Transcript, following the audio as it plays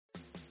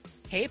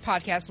Hey,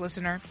 podcast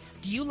listener.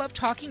 Do you love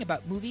talking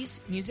about movies,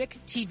 music,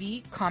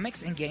 TV,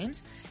 comics, and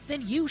games?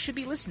 Then you should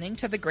be listening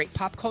to The Great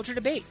Pop Culture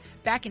Debate,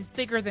 back and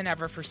bigger than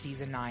ever for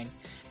Season 9.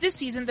 This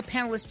season, the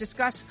panelists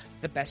discuss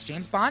the best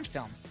James Bond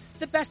film,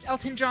 the best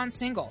Elton John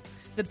single,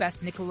 the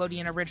best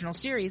Nickelodeon original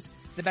series,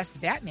 the best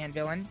Batman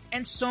villain,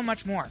 and so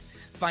much more.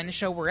 Find the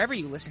show wherever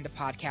you listen to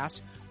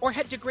podcasts, or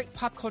head to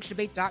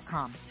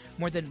greatpopculturedebate.com.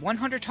 More than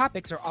 100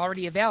 topics are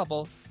already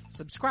available.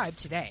 Subscribe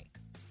today.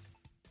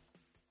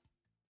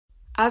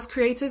 As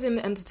creators in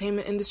the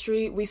entertainment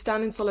industry, we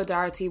stand in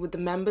solidarity with the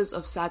members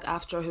of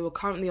SAG-AFTRA who are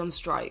currently on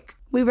strike.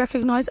 We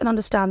recognise and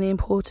understand the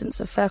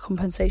importance of fair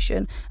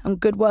compensation and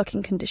good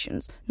working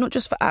conditions, not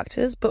just for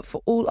actors, but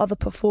for all other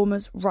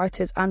performers,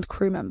 writers and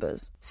crew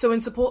members. So in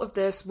support of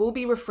this, we'll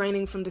be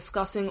refraining from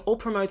discussing or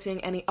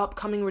promoting any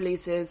upcoming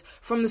releases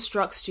from the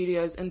Struts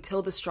studios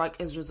until the strike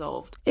is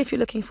resolved. If you're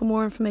looking for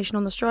more information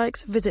on the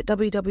strikes, visit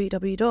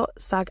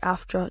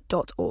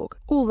www.sagaftra.org.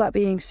 All that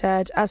being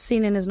said, as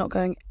CNN is not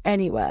going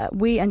anywhere,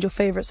 we and your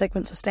favourite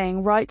segments are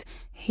staying right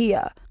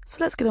here.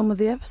 So let's get on with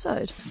the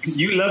episode.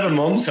 You love a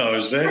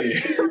montage, don't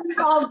you?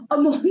 I love a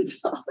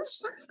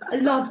montage. I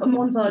love a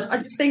montage. I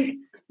just think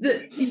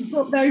that you've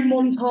got very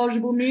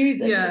montageable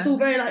music. Yeah. It's all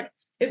very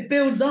it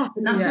builds up,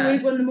 and that's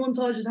always when the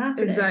montage is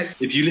happening.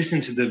 Exactly. If you listen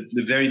to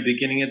the very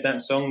beginning of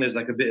that song, there's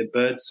like a bit of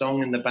bird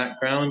song in the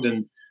background,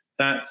 and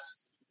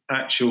that's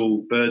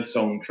actual bird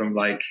song from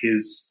like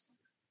his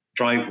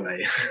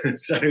driveway.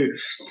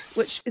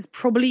 Which is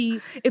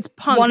probably it's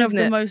punk, one of isn't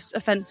the it? most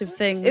offensive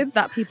things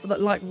that people that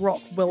like rock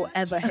will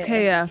ever hear.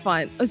 Okay, yeah,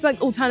 fine. It's like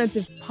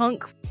alternative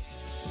punk.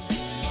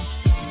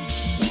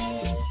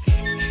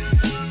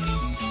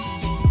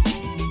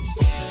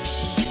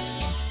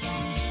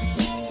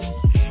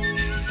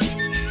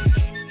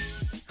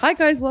 Hi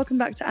guys, welcome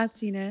back to As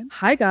Seen In.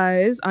 Hi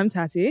guys, I'm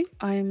Tati.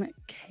 I'm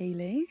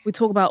Kaylee. We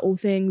talk about all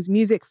things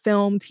music,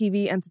 film,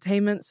 TV,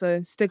 entertainment,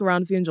 so stick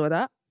around if you enjoy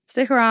that.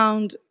 Stick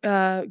around,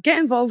 get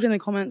involved in the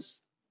comments,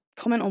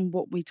 comment on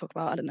what we talk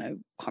about. I don't know,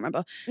 can't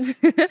remember.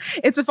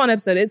 It's a fun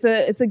episode.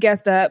 It's a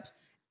guest app,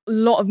 a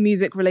lot of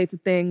music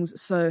related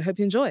things, so hope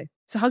you enjoy.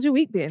 So how's your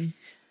week been?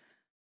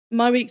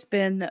 My week's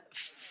been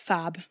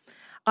fab.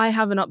 I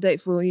have an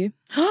update for you.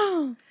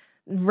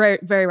 Very,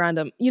 very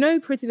random. You know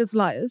Pretty Little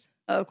Liars?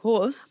 Of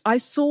course. I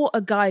saw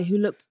a guy who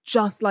looked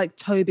just like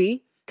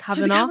Toby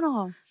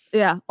Kavanaugh.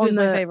 Yeah, Who's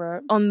my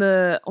favourite? on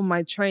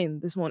my train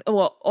this morning.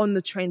 Well, on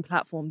the train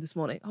platform this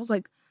morning. I was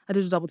like, I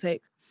did a double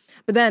take.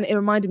 But then it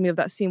reminded me of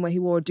that scene where he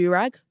wore a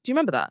do-rag. Do you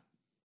remember that?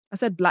 I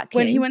said Black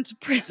King. When he went to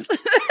prison.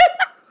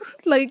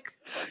 Like,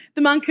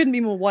 the man couldn't be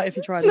more white if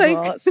he tried as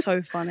well. That's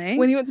so funny.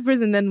 When he went to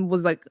prison, then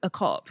was like a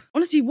cop.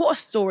 Honestly, what a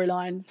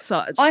storyline.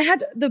 Such. I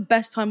had the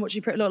best time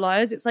watching Pretty Little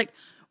Liars. It's like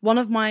one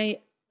of my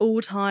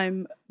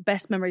all-time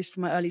best memories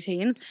from my early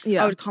teens.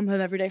 Yeah. I would come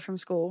home every day from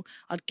school,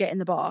 I'd get in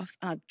the bath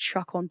and I'd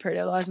chuck on Pretty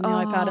Little Liars on the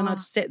iPad and I'd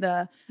sit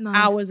there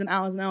hours and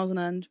hours and hours on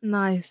end.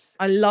 Nice.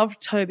 I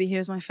loved Toby, he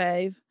was my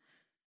fave.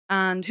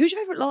 And who's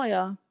your favourite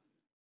liar?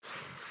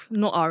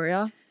 Not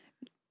Aria.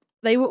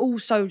 They were all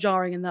so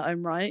jarring in their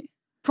own right.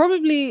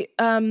 Probably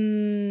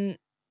Emily.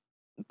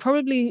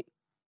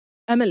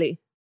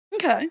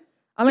 Okay.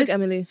 I like Miss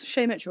Emily.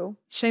 Shay Mitchell.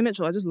 Shay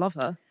Mitchell, I just love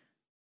her.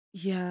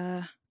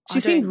 Yeah.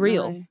 She seemed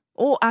real.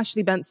 Or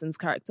Ashley Benson's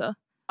character.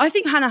 I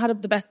think Hannah had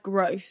the best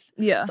growth.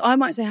 Yeah. So I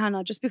might say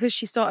Hannah just because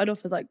she started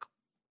off as like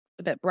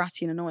a bit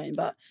bratty and annoying,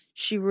 but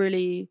she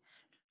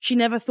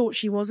never thought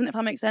she wasn't, if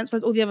that makes sense.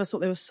 Whereas all the others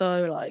thought they were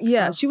so like...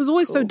 Yeah, oh, she was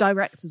always cool. so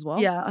direct as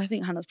well. Yeah, I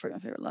think Hannah's probably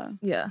my favourite liar.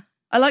 Yeah.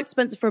 I liked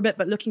Spencer for a bit,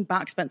 but looking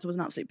back, Spencer was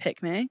an absolute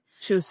pick-me.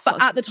 She was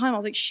But at the time, I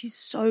was like, she's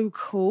so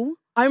cool.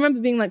 I remember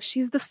being like,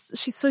 she's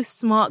so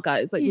smart,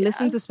 guys. Like,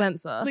 listen to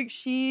Spencer. Like,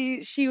 she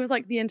was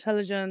like the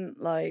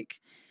intelligent, like...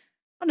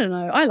 I don't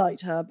know. I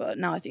liked her, but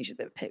now I think she's a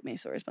bit of a pick-me.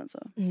 Sorry, Spencer.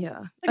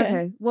 Yeah.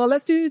 Okay. Well,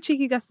 let's do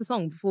cheeky guess the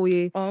song before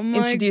we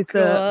introduce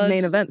God. the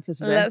main event for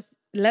today.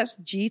 Let's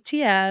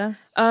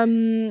GTS.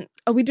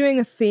 Are we doing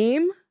a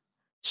theme?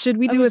 Should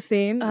we do a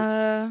theme?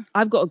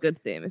 I've got a good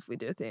theme if we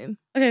do a theme.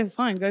 Okay,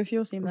 fine. Go for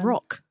your theme then.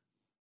 Rock.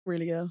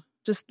 Really good.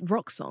 Just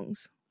rock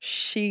songs.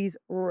 She's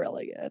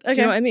really good. Okay. Do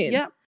you know what I mean?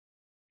 Yeah.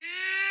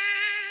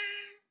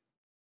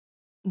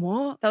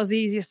 What? That was the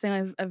easiest thing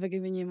I've ever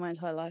given you in my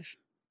entire life.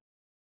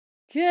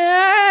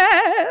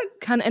 Yeah.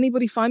 Can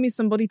anybody find me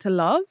somebody to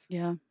love?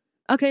 Yeah.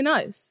 Okay,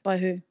 nice. By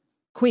who?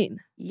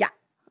 Queen. Yeah.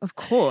 Of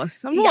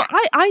course. I'm not.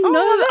 I know.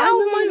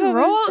 I know my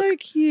rock. So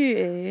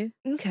cute.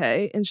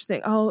 Okay,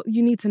 interesting. Oh,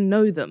 you need to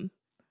know them.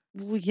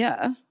 Well,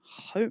 yeah.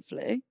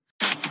 Hopefully.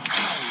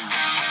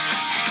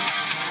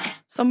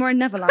 Somewhere in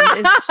Neverland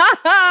is,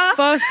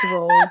 first of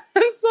all... I'm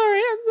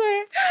sorry.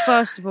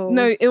 First of all...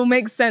 No, it'll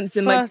make sense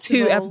in like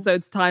 2 all,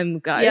 episodes' time,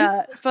 guys.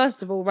 Yeah,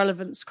 first of all,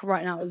 relevance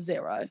right now is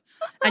 0.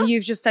 And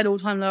you've just said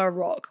all-time low of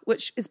rock,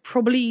 which is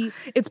probably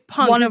it's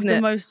punk, one of isn't the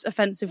it? most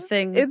offensive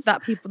things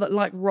that people that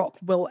like rock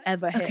will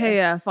ever hear. Okay,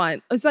 yeah,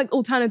 fine. It's like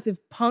alternative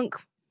punk.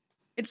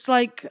 It's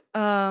like...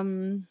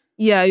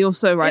 yeah, you're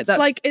so right.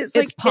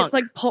 It's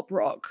like pop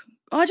rock.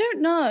 I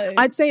don't know.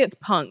 I'd say it's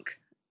punk.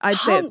 I'd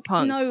say it's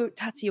punk. No,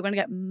 Tatty, you're going to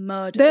get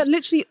murdered. They're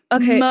literally,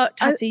 okay.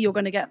 Tatty, you're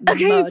going to get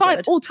okay, murdered.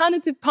 fine.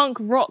 Alternative punk,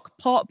 rock,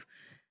 pop.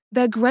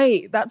 They're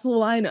great. That's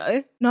all I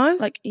know. No?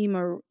 Like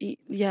emo,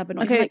 yeah, but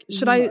not okay, even like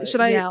should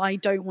emo. I? Yeah, I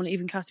don't want to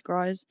even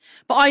categorize.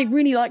 But I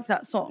really like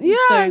that song. Yeah,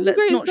 so it's a let's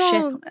great not shit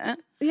song. on it.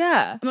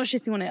 Yeah. I'm not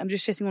shitting on it. I'm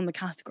just shitting on the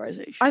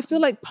categorization. I feel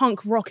like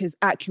punk rock is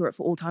accurate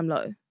for All Time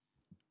Low.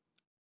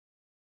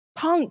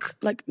 Punk.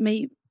 Like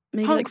maybe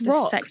punk like the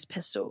rock. Sex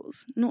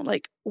Pistols, not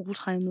like All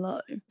Time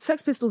Low.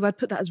 Sex Pistols, I'd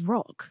put that as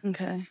rock.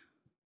 Okay.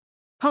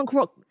 Punk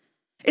rock.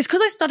 It's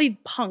because I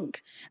studied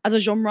punk as a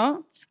genre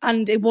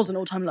and it wasn't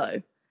All Time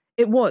Low.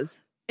 It was.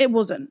 It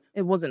wasn't.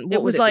 It wasn't. What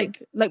It was would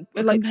like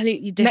be? a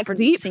completely different Neck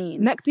Deep?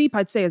 scene. Neck Deep,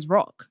 I'd say, is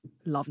rock.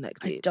 Love Neck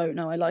Deep. I don't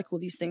know. I like all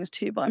these things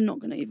too, but I'm not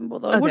going to even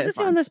bother. Okay, What does it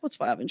say fine. on their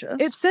Spotify? I have interest.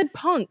 It said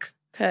punk.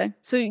 Okay.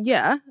 So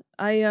yeah,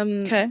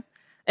 Okay.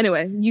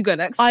 Anyway, you go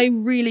next. I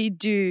really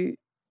do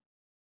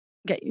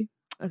get you.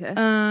 Okay.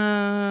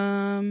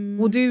 Um,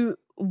 We'll do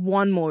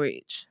one more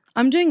each.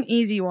 I'm doing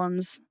easy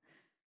ones,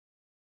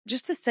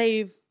 just to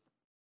save.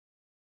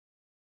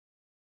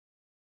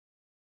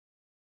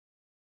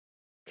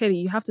 Katie,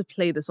 you have to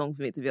play the song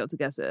for me to be able to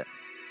guess it.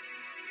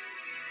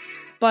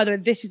 By the way,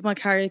 this is my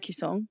karaoke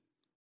song.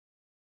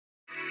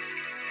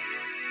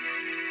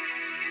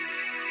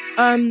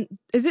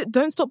 Is it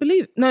Don't Stop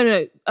Believing? No.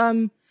 You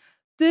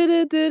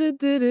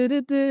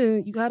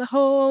gotta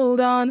hold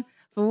on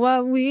for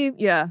what we.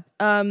 Yeah.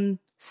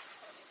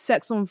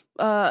 Sex on.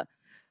 Fuck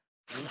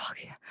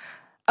yeah.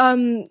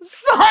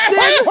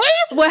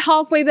 We're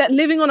halfway there.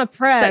 Living on a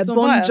Prayer. Sex on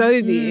Bon Fire.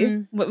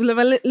 Jovi.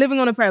 Living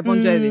on a Prayer. Bon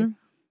Jovi.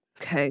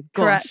 Okay,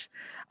 gosh. Correct.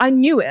 I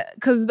knew it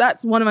because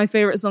that's one of my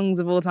favorite songs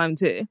of all time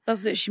too.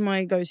 That's literally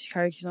my go-to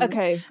karaoke song.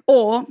 Okay.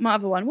 Or my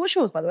other one. What's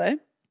yours, by the way? Do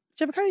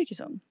you have a karaoke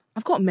song?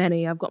 I've got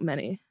many. I don't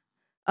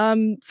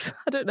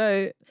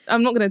know.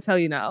 I'm not going to tell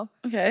you now.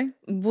 Okay.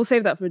 We'll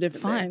save that for a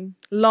different Fine. day.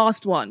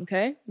 Last one,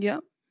 okay?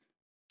 Yep.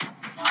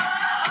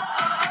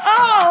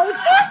 Oh,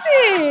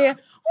 Tatty!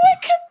 What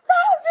could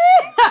that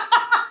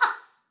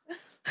be?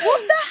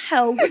 What the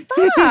hell was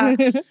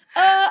that?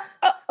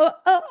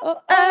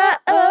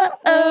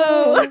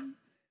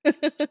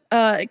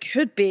 It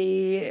could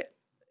be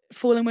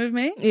Falling With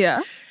Me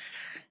Yeah.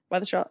 by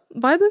the Struts.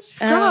 By the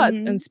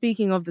Struts. And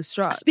speaking of the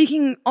Struts.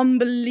 Speaking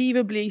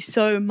unbelievably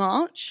so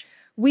much.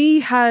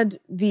 We had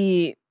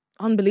the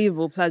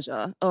unbelievable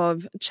pleasure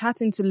of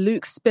chatting to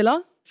Luke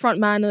Spiller,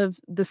 frontman of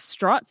the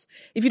Struts.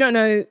 If you don't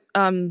know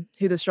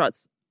who the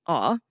Struts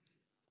are,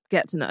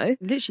 get to know.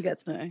 Literally get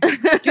to know.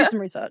 Do some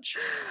research.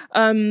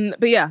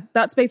 But yeah,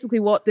 that's basically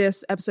what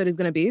this episode is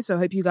going to be. So I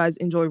hope you guys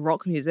enjoy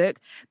rock music.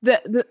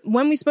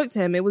 When we spoke to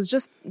him, it was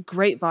just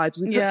great vibes.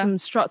 We put some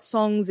Struts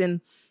songs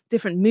in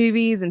different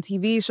movies and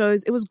TV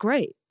shows. It was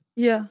great.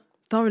 Yeah.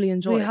 Thoroughly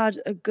enjoyed. We had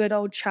a good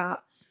old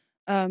chat,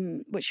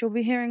 which you'll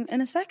be hearing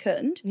in a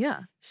second.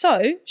 Yeah.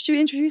 So, should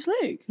we introduce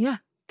Luke? Yeah.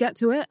 Get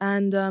to it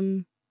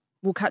and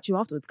we'll catch you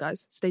afterwards,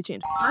 guys. Stay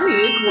tuned. Hi,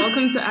 Luke.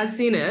 Welcome to As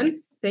Seen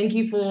In. Thank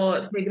you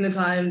for taking the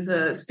time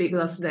to speak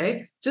with us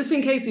today. Just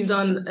in case we've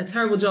done a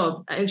terrible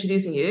job at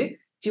introducing you,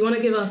 do you want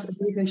to give us a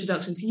brief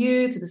introduction to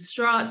you, to the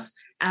Struts,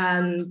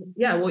 and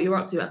what you're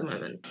up to at the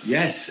moment?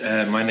 Yes,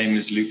 my name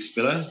is Luke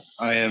Spiller.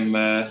 I am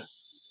an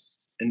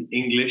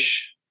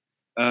English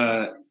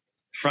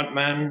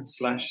frontman /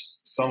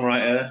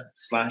 songwriter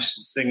 /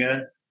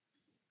 singer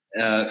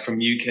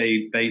from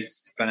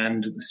UK-based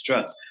band The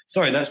Struts.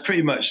 Sorry, that's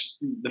pretty much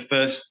the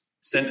first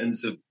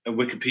sentence of a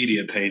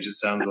Wikipedia page, it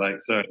sounds like.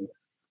 Sorry.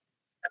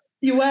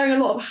 You're wearing a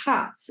lot of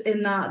hats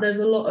in that. There's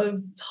a lot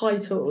of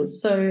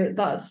titles, so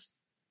that's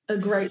a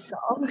great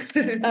start.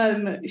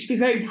 You should be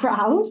very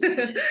proud.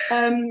 We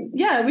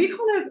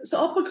so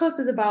our podcast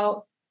is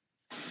about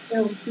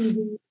film,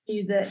 TV,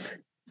 music,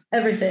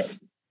 everything.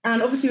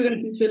 And obviously we're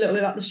going to teach you a little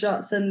bit about the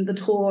Struts and the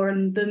tour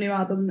and the new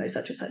album,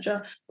 etc.,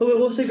 etc. But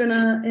we're also going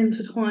to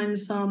intertwine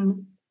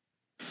some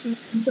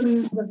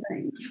other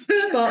things.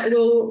 But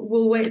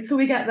we'll wait till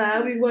we get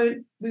there. We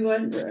won't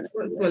ruin it.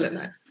 Well,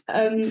 no.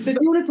 But do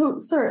you want to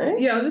talk?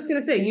 Sorry. Yeah, I was just going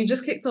to say, you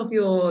just kicked off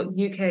your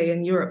UK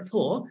and Europe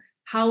tour.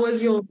 How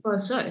was your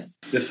first show?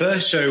 The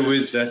first show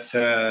was at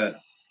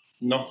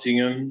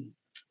Nottingham,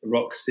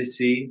 Rock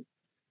City,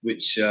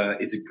 which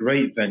is a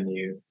great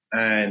venue,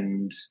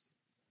 and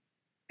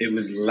it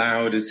was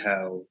loud as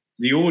hell.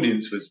 The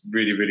audience was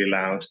really, really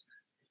loud.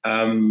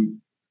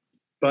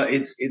 But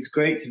it's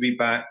great to be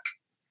back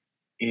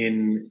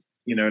in,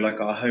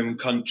 like our home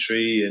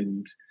country.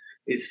 And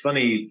it's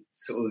funny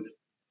sort of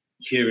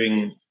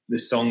hearing the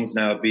songs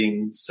now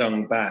being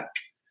sung back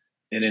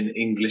in an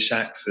English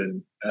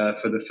accent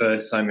for the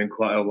first time in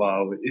quite a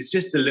while. It's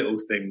just the little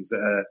things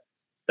that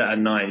are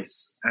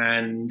nice.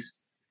 And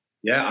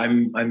yeah,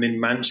 I'm in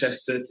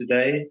Manchester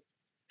today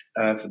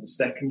for the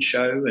second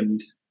show,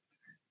 and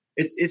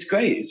it's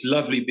great. It's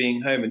lovely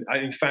being home.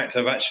 And in fact,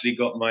 I've actually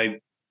got my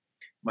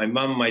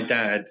mum, my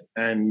dad,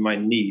 and my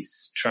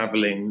niece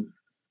traveling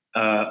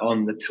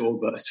on the tour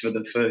bus for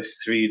the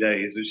first 3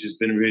 days, which has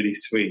been really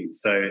sweet.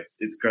 So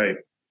it's great.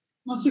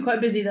 Must be quite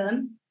busy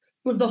then,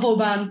 with the whole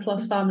band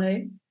plus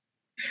family.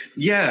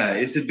 Yeah,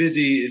 it's a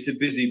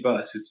busy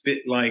bus. It's a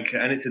bit like,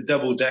 and it's a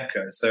double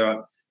decker,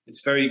 so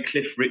it's very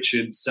Cliff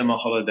Richard summer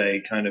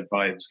holiday kind of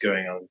vibes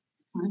going on.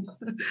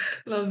 Nice.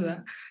 Love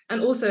that.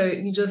 And also,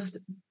 you just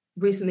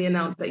recently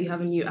announced that you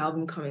have a new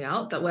album coming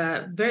out that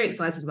we're very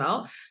excited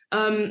about.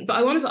 But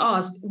I wanted to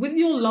ask, with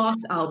your last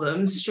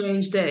album,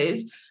 Strange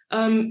Days,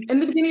 in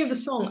the beginning of the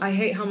song, I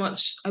Hate How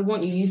Much I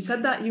Want You, you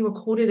said that you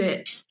recorded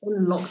it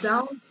in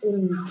lockdown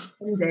in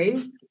 10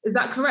 days. Is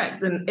that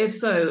correct? And if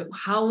so,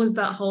 how was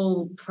that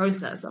whole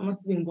process? That must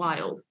have been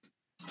wild.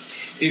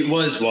 It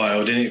was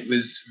wild and it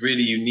was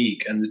really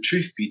unique. And the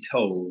truth be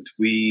told,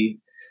 we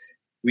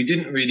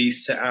didn't really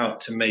set out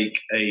to make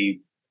a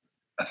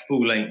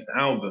full length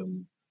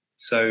album.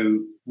 So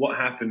what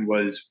happened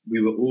was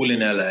we were all in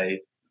LA.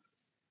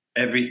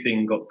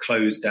 Everything got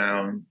closed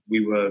down.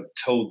 We were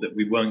told that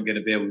we weren't going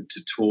to be able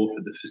to tour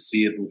for the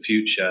foreseeable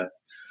future.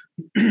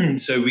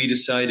 So we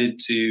decided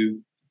to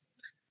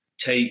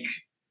take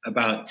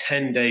about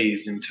 10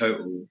 days in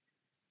total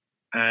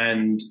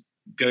and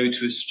go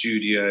to a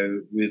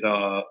studio with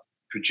our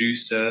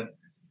producer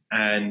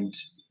and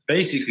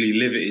basically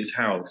live at his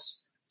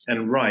house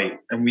and write.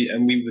 And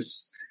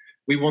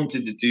we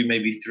wanted to do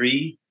maybe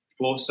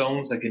 3-4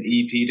 songs, like an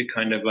EP, to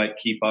kind of like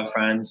keep our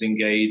fans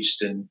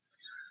engaged and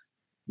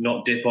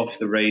not dip off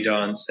the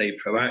radar and stay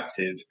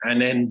proactive.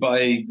 And then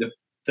by the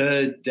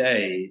third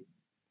day,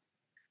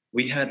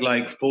 we had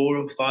like 4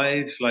 or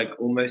 5 like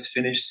almost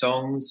finished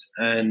songs,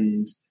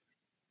 and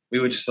we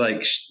were just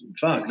like,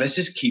 fuck, let's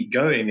just keep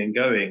going and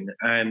going.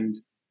 And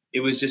it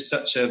was just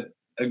such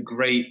a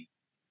great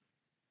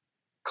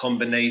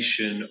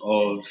combination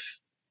of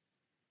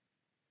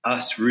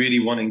us really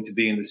wanting to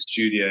be in the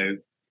studio,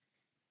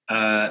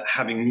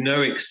 having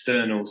no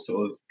external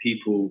sort of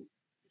people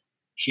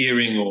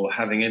hearing or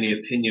having any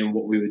opinion on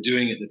what we were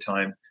doing at the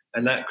time.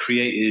 And that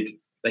created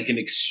like an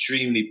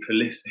extremely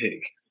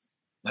prolific,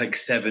 like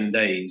 7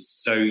 days.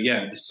 So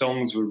yeah, the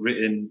songs were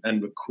written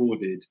and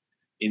recorded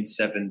in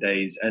 7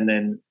 days. And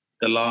then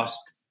the last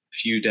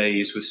few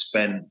days were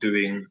spent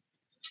doing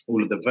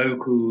all of the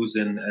vocals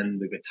and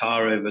the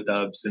guitar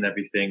overdubs and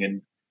everything.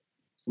 And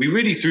we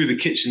really threw the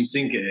kitchen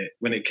sink at it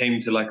when it came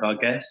to like our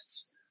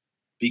guests,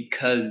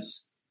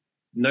 because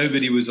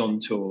nobody was on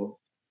tour.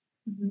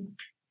 Mm-hmm.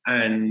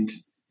 And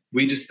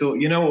we just thought,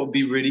 you know what would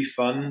be really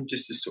fun,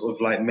 just to sort of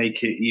like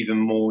make it even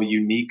more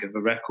unique of a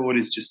record,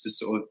 is just to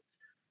sort of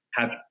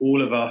have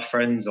all of our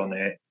friends on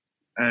it.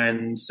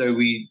 And so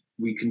we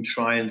can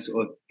try and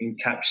sort of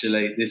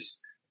encapsulate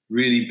this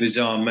really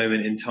bizarre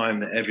moment in time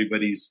that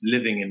everybody's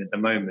living in at the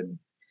moment.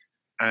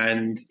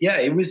 And yeah,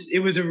 it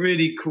was a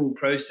really cool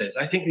process.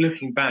 I think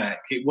looking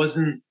back, it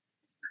wasn't,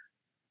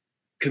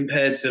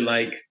 compared to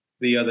like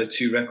the other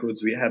 2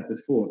 records we had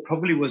before, it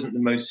probably wasn't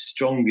the most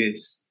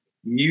strongest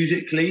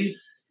musically,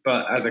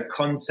 but as a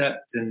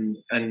concept and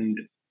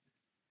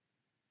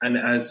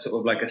as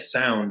sort of like a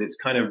sound, it's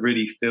kind of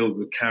really filled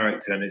with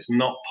character and it's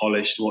not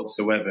polished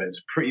whatsoever.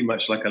 It's pretty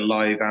much like a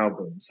live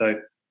album. So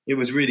it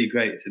was really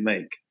great to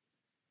make.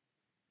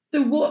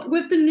 So what,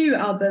 with the new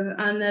album,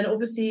 and then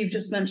obviously you've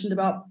just mentioned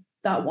about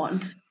that one,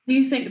 do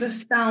you think the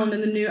sound in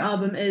the new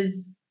album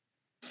is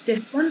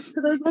different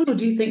to those ones, or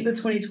do you think the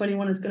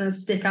 2021 is going to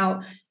stick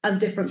out as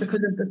different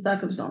because of the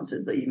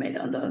circumstances that you made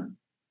it under?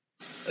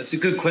 That's a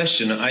good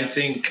question. I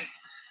think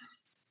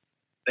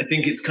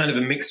it's kind of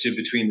a mixture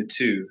between the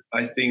two.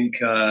 I think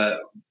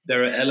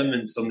there are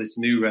elements on this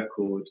new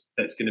record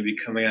that's going to be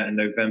coming out in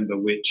November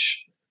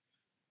which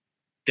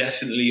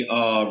definitely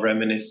are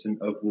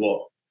reminiscent of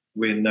what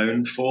we're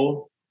known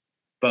for.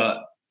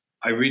 But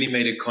I really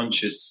made a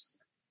conscious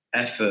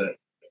effort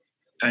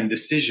and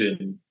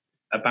decision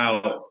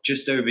about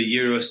just over a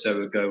year or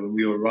so ago, when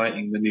we were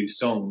writing the new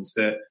songs,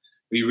 that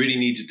we really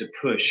needed to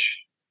push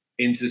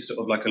into sort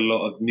of like a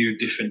lot of new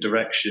different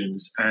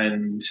directions.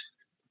 And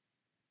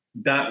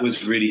that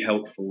was really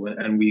helpful.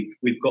 And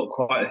we've got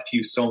quite a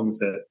few songs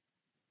that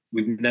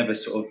we've never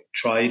sort of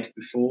tried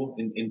before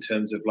in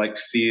terms of like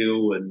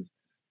feel and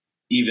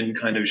even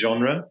kind of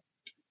genre.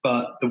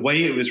 But the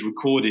way it was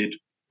recorded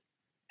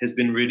has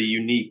been really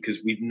unique,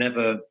 because we've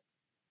never,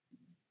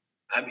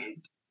 I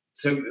mean,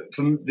 so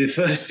from the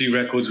first 2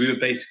 records, we would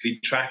basically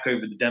track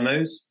over the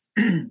demos.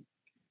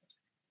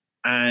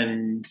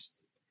 And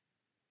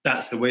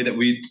that's the way that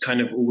we'd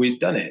kind of always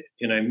done it.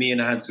 You know, me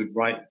and Ads would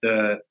write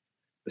the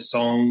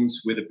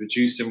songs with a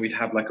producer, and we'd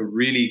have like a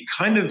really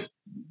kind of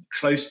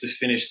close to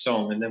finished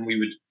song. And then we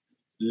would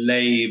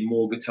lay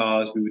more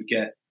guitars. We would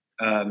get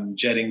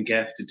Jed and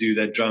Geff to do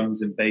their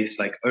drums and bass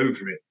like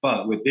over it.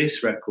 But with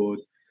this record,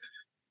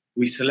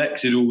 we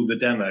selected all the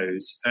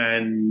demos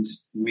and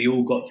we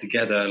all got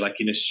together like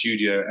in a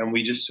studio, and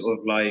we just sort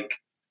of like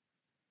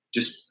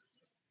just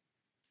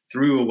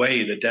threw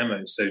away the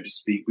demos, so to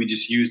speak. We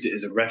just used it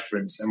as a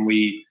reference, and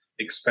we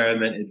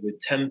experimented with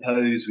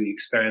tempos, we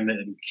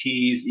experimented with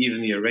keys,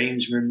 even the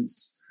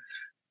arrangements.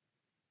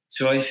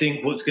 So I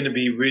think what's going to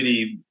be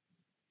really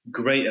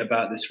great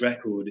about this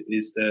record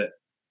is that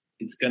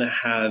it's going to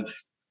have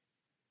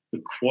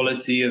the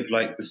quality of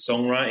like the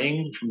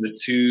songwriting from the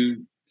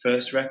 2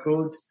 first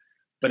records,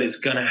 but it's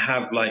going to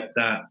have like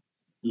that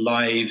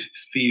live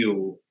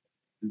feel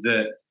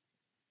that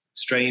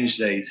Strange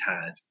Days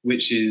had,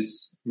 which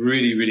is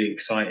really, really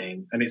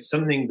exciting. And it's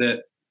something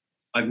that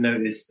I've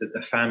noticed that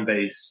the fan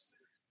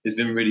base has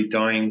been really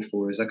dying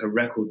for, is like a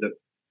record that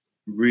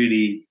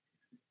really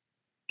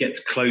gets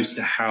close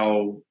to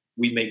how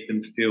we make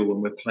them feel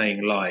when we're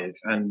playing live.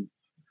 And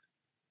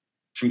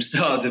from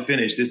start to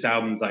finish, this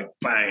album's like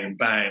bang,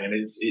 bang, and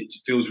it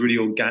feels really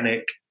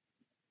organic,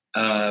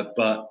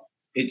 but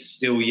it's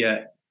still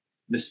yet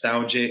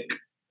nostalgic,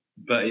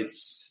 but it's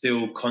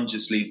still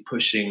consciously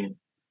pushing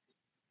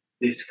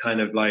this kind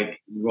of like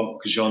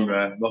rock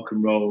genre, rock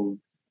and roll,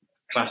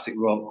 classic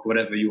rock,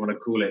 whatever you want to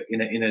call it,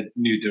 in a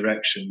new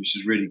direction, which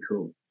is really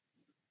cool.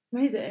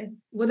 Amazing.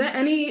 Were there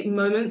any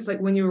moments like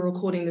when you were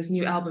recording this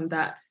new album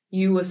that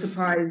you were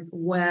surprised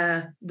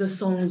where the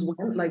songs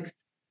went? Like,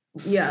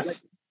 yeah, like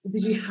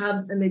did you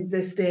have an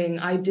existing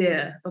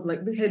idea of like,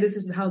 okay, this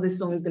is how this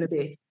song is going to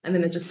be, and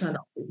then it just turned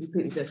out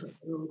completely different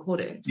when you were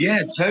recording?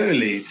 Yeah,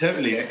 totally.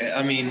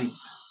 I mean,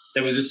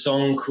 there was a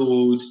song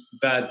called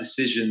Bad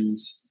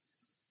Decisions,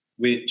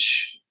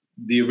 which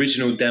the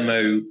original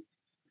demo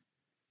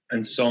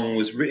and song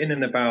was written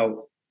in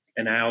about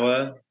an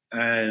hour,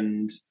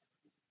 and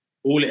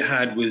all it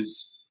had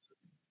was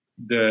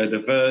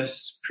the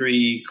verse,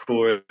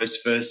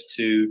 pre-chorus, verse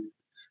 2,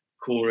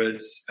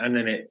 chorus, and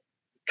then it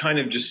kind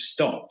of just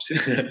stopped.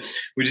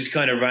 We just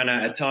kind of ran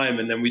out of time,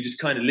 and then we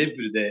just kind of lived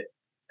with it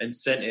and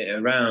sent it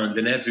around,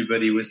 and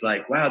everybody was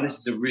like, wow,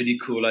 this is a really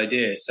cool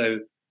idea. So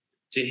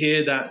to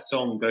hear that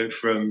song go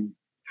from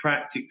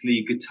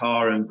practically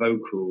guitar and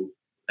vocal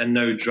and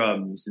no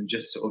drums and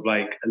just sort of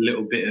like a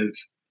little bit of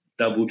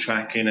double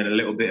tracking and a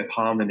little bit of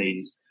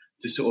harmonies,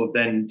 to sort of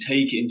then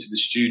take it into the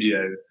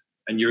studio,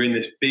 and you're in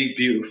this big,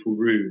 beautiful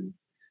room,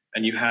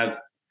 and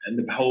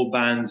the whole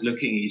band's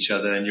looking at each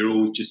other, and you're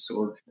all just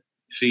sort of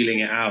feeling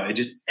it out. It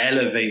just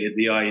elevated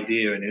the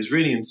idea, and it was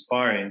really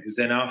inspiring, because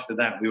then after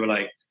that we were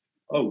like,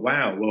 oh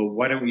wow, well,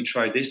 why don't we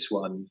try this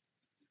one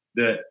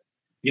that,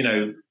 you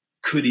know,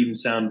 could even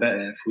sound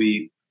better if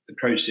we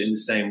approached it in the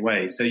same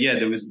way. So yeah,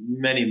 there was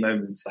many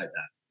moments like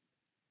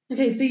that.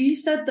 Okay, so you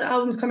said the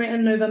album's coming out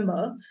in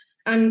November,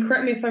 and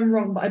correct me if I'm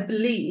wrong, but I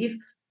believe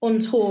on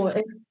tour,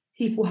 if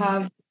people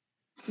have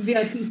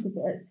VIP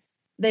tickets,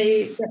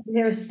 they get to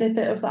hear a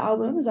snippet of the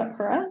album. Is that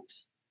correct?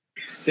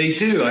 They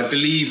do. I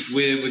believe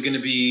we're going to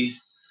be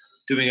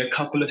doing a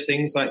couple of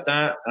things like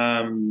that.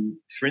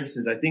 For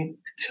instance, I think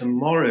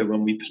tomorrow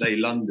when we play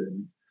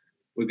London,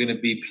 we're going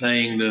to be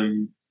playing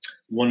them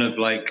one of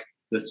like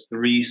the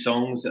 3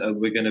 songs that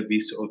we're going to be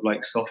sort of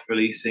like soft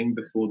releasing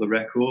before the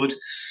record.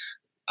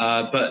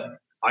 But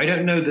I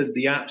don't know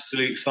the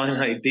absolute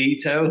finite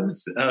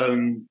details,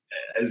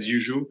 as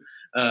usual,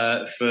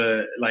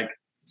 for like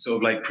sort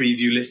of like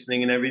preview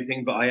listening and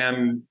everything. But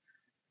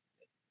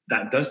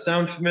that does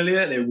sound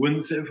familiar. It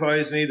wouldn't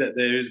surprise me that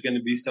there is going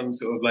to be some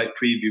sort of like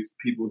preview for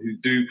people who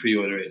do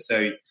pre-order it.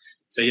 So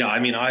yeah, I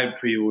mean, I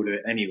pre-order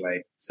it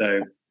anyway.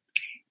 So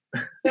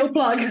little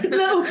plug.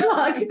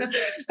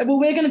 Well,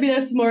 we're going to be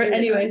there tomorrow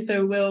anyway,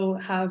 so we'll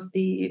have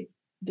the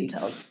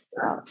details.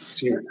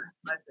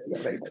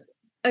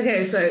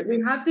 Okay, so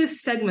we have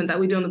this segment that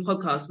we do on the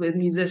podcast with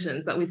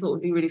musicians that we thought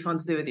would be really fun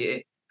to do with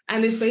you.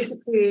 And it's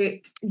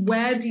basically,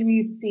 where do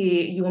you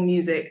see your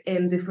music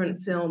in different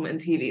film and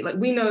TV? Like,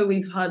 we know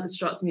we've heard the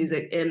Struts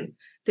music in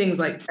things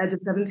like Edge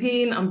of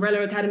 17,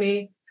 Umbrella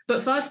Academy.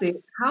 But firstly,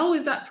 how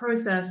is that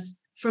process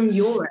from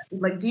your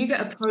end? Like, do you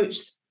get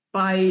approached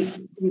by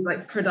these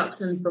like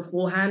productions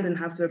beforehand and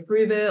have to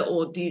approve it?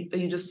 Or are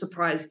you just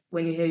surprised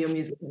when you hear your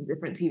music in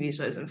different TV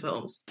shows and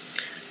films?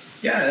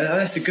 Yeah,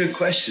 that's a good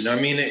question. I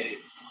mean,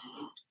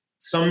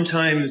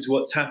 sometimes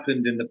what's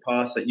happened in the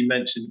past, like you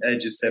mentioned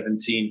Edge of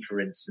 17,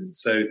 for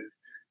instance. So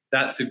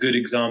that's a good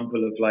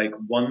example of like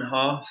one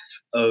half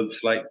of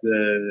like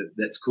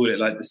let's call it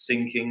like the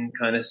sinking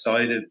kind of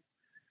side of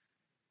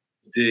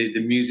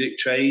the music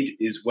trade,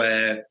 is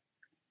where,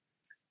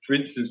 for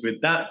instance, with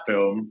that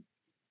film,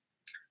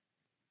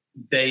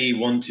 they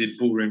wanted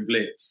Ballroom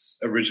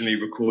Blitz originally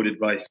recorded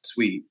by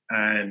Sweet,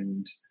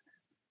 and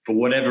for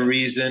whatever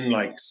reason,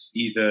 like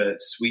either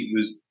Sweet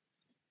was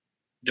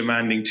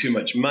demanding too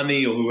much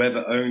money, or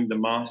whoever owned the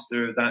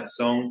master of that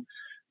song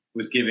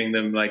was giving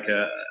them like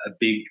a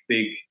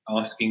big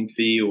asking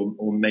fee,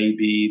 or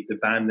maybe the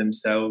band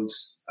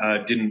themselves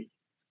didn't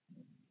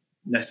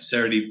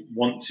necessarily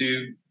want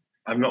to.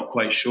 I'm not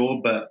quite sure,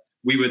 but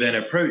we were then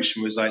approached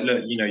and was like,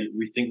 look, you know,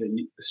 we think that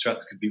the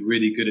Struts could be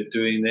really good at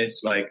doing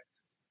this. Like,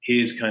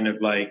 here's kind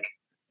of like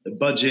the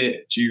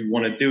budget. Do you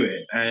want to do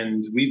it?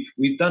 And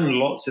we've done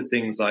lots of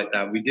things like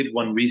that. We did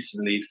one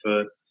recently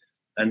for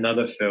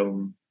another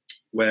film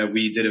where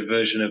we did a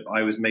version of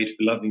I Was Made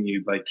for Loving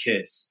You by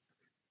Kiss.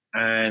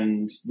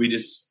 And we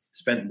just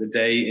spent the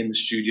day in the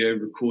studio,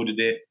 recorded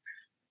it.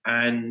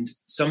 And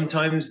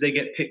sometimes they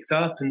get picked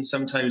up and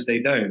sometimes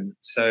they don't.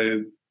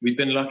 So we've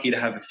been lucky to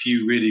have a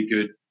few really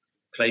good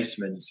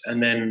placements.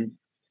 And then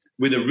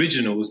with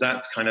originals,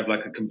 that's kind of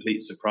like a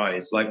complete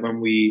surprise. Like when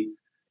we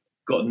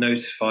got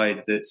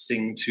notified that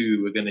Sing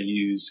 2 were going to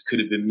use Could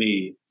Have Been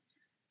Me,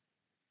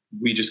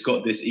 we just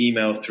got this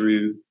email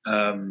through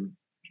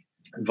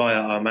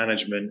via our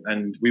management,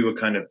 and we were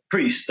kind of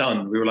pretty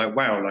stunned. We were like,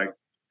 wow, like,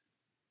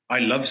 I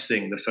love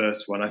Sing, the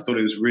first one. I thought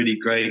it was really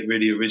great,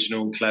 really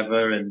original and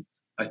clever. And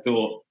I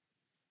thought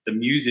the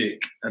music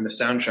and the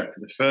soundtrack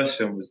for the first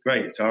film was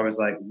great. So I was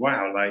like,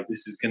 wow, like,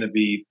 this is going to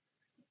be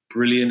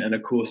brilliant. And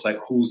of course, like,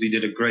 Halsey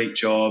did a great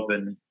job.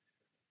 And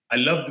I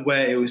loved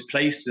where it was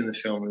placed in the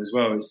film as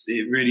well.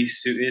 It really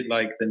suited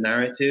like the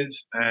narrative.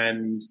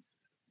 And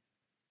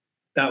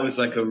that was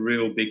like a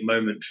real big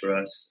moment for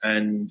us.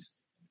 And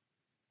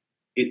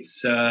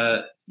it's,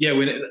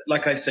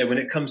 like I said, when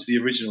it comes to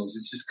the originals,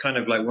 it's just kind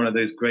of like one of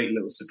those great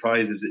little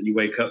surprises that you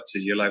wake up to.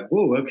 You're like,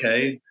 whoa,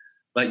 okay.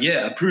 Like,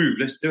 yeah, approved,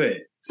 let's do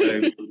it.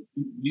 So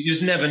you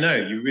just never know.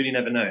 You really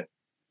never know.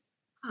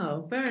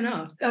 Oh, fair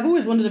enough. I've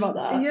always wondered about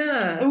that.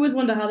 Yeah. I always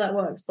wonder how that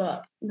works,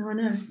 but now I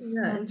know.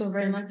 Yeah, I feel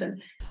very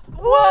enlightened.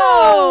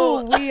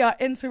 Whoa! We are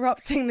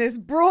interrupting this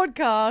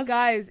broadcast.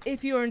 Guys,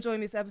 if you're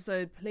enjoying this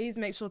episode, please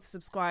make sure to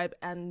subscribe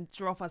and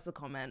drop us a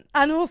comment.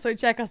 And also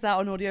check us out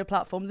on audio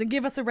platforms and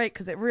give us a rate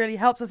because it really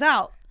helps us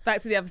out.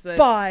 Back to the episode.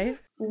 Bye.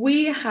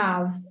 We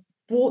have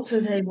brought to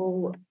the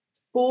table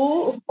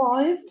 4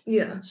 or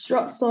 5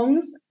 Struts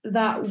songs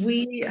that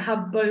we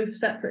have both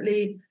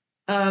separately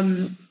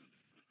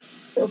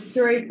sort of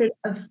curated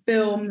a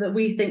film that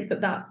we think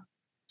that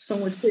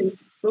song would suit.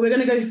 But we're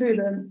going to go through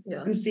them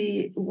and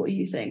see what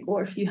you think,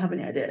 or if you have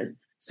any ideas.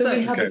 So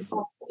we have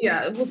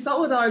we'll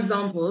start with our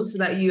examples so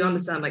that you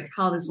understand like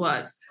how this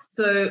works.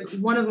 So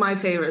one of my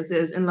favorites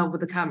is In Love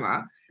with the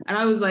Camera. And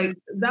I was like,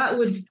 that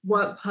would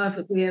work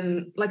perfectly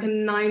in like a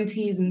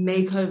 90s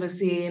makeover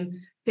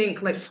scene.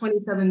 Think like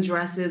 27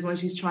 dresses when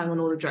she's trying on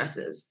all the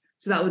dresses.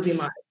 So that would be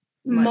mine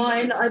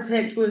song. I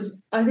picked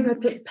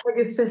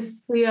Pegasus.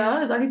 Is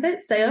that how you say it?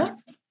 Saya?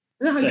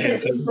 I don't know how you say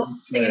it. Not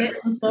saying it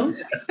in the song.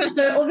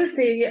 So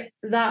obviously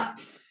that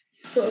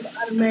sort of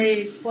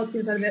anime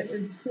cartoon side of it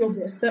is too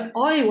obvious. So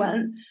I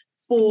went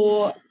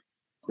for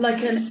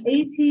like an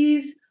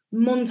 80s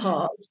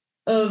montage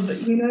of,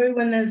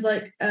 when there's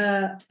like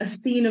a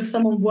scene of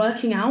someone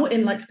working out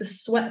in like the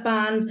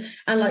sweatbands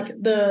and like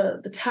the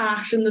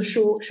tash and the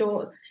short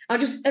shorts.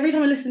 Every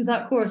time I listen to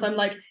that chorus, I'm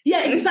like,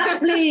 yeah,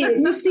 exactly.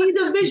 You see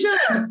the vision.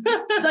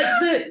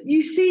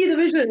 You see the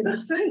vision.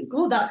 Thank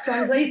God that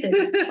translated.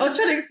 I was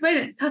trying to explain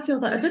it to Tati. I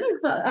was like, I don't know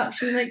if that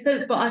actually makes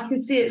sense, but I can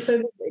see it so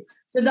vividly.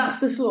 So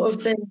that's the sort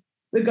of thing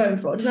we're going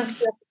for. It doesn't have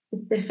to be a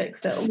specific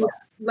film. Yeah.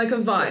 Like a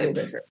vibe.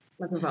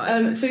 Like a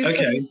vibe.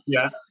 Okay,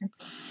 yeah.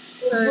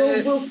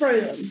 We'll throw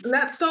them.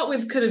 Let's start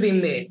with Could Have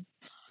Been Me.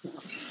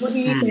 What do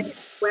you think?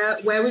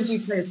 Where would you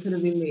place Could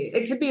Have Been Me?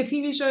 It could be a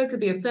TV show, it could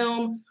be a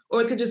film,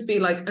 or it could just be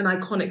like an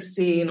iconic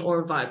scene or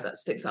a vibe that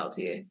sticks out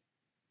to you.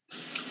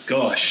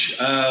 Gosh.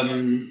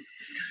 I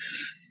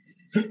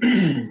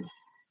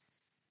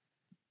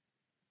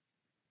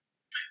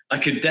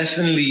could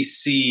definitely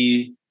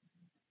see,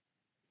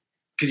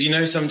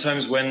 because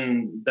sometimes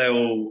when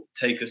they'll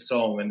take a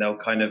song and they'll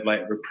kind of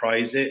like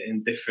reprise it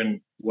in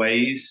different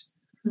ways.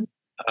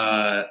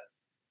 I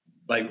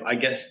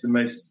guess the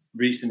most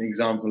recent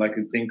example I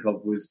could think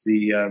of was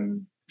the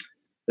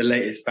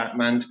latest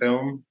Batman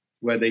film,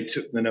 where they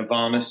took the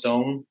Nirvana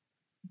song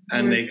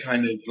and they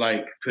kind of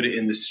like put it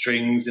in the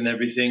strings and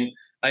everything.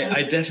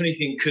 I definitely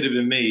think Could Have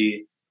Been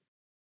Me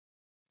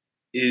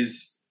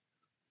is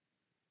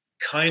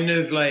kind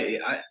of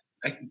like,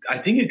 I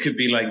think it could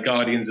be like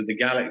Guardians of the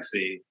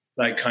Galaxy,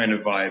 like kind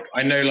of vibe.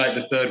 I know like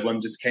the third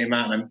one just came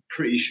out and I'm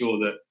pretty sure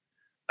that,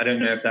 I don't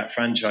know if that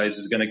franchise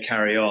is going to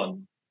carry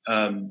on.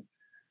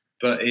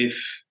 But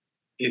if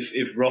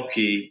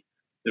Rocky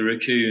the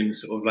raccoon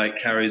sort of like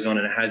carries on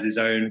and has his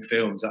own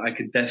films, I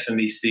could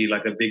definitely see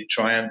like a big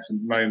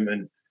triumphant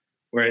moment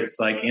where it's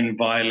like in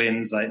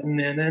violins, like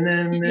na na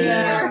na na.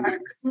 Yeah,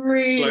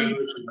 really.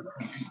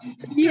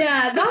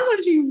 Yeah, that's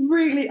actually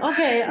really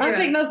okay. I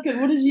think that's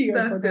good. What did you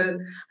go for? That's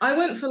good. I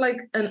went for like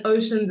an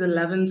Ocean's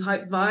 11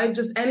 type vibe,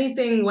 just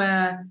anything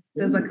where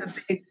there's like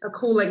a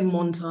cool like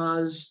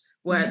montage.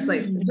 Where it's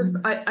like, just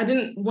I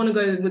didn't want to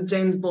go with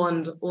James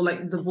Bond or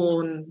like the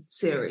Bourne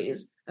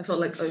series. I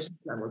felt like Ocean's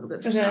 11 was a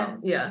good shout.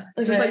 Yeah,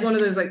 just like one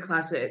of those like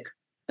classic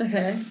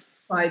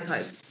spy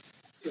type.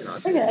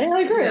 Okay, I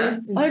agree. Yeah,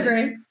 I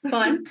agree.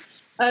 Fine.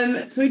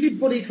 Can we do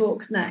body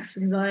talks next?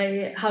 Because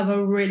I have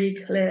a really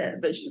clear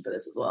vision for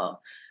this as well.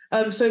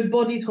 So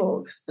body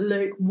talks,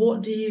 Luke,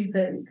 what do you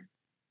think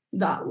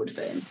that would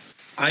fit in?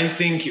 I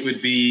think it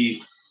would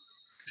be,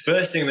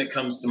 first thing that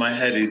comes to my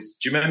head is,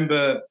 do you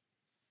remember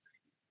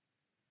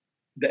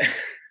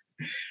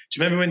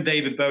when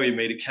David Bowie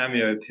made a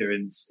cameo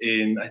appearance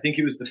in, I think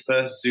it was the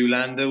first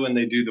Zoolander, when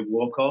they do the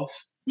walk-off?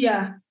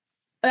 Yeah.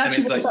 And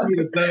it's like,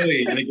 David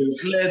Bowie, and it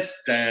goes,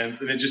 let's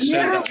dance, and it just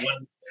shows that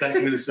 1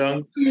 second of the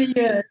song.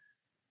 Yeah.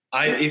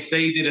 If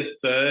they did a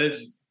third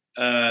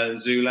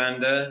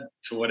Zoolander,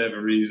 for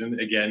whatever reason,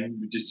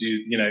 again, just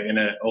use, in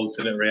an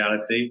alternate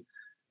reality,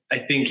 I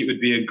think it would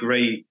be a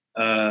great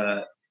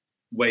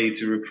way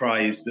to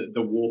reprise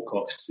the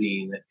walk-off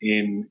scene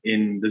in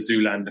the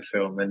Zoolander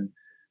film, and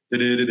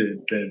like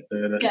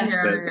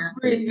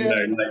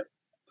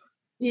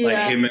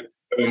him and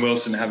Owen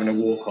Wilson having a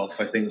walk off,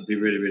 I think would be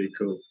really, really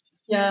cool.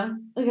 Yeah.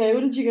 Okay,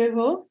 what did you go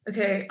for?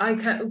 Okay, I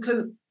can,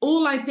 because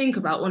all I think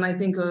about when I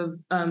think of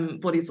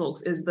Body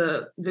Talks is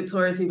the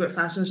Victoria's Secret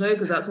fashion show,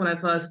 because that's when I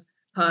first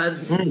heard.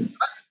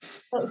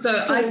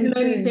 So I can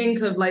only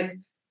think of like,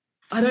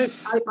 I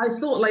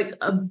thought like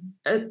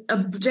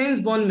a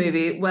James Bond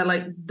movie where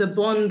like the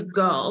Bond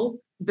girl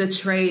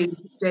betrays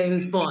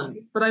James Bond,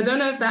 but I don't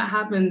know if that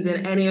happens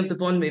in any of the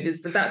Bond movies,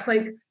 but that's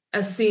like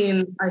a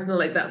scene I feel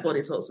like that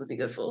Body Talks would be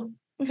good for.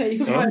 Okay,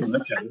 you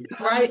can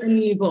write a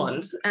new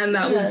Bond, and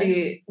that would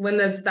be when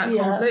there's that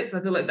conflict. I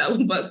feel like that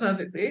would work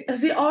perfectly.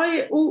 See,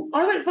 I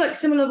went for like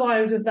similar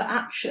vibes with the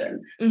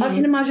action. I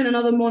can imagine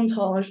another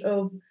montage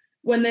of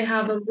when they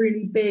have a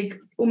really big,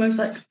 almost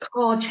like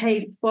car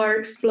chase, fire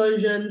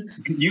explosions.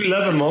 You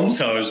love a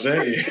montage,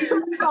 don't you?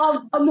 I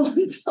love a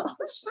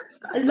montage.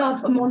 I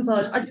love a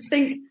montage. I just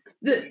think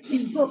that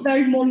you've got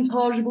very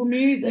montageable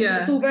music. Yeah.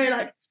 It's all very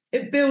like,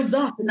 it builds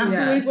up, and that's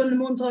always when the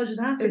montage is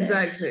happening.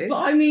 Exactly.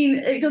 But I mean,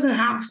 it doesn't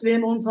have to be a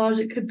montage.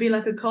 It could be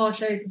like a car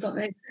chase or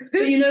something.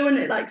 But you know when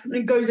it like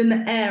something goes in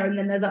the air and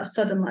then there's that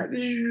sudden like,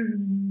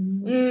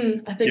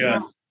 I think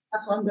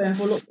that's what I'm going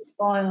for. Lots of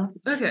fire,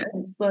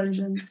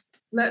 explosions.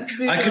 Let's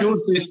do. I could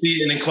also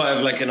see it in quite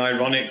of like an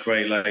ironic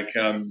way, like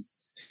in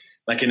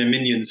a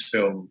Minions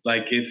film.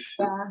 Like if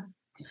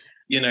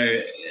you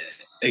know,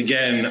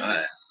 again.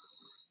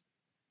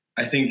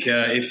 I think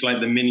if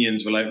like the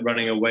Minions were like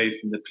running away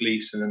from the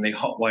police and then they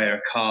hotwire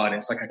a car and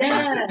it's like a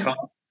classic car,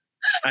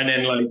 and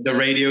then like the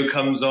radio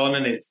comes on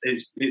and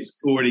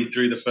it's already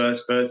through the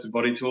first verse of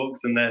Body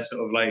Talks and they're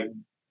sort of like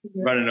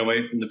running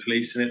away from the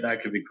police in it.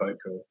 That could be quite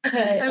cool.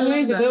 Okay,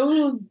 amazing. We're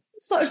all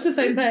such the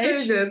same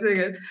page. So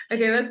good.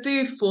 Okay, let's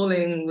do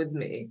Falling With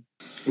Me.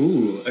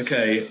 Ooh,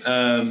 okay.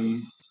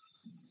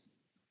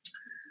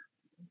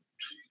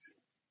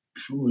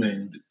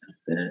 Falling.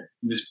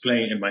 I'm just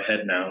playing it in my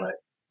head now, like.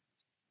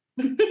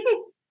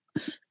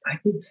 I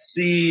could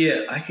see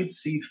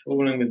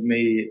Falling With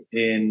Me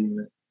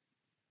in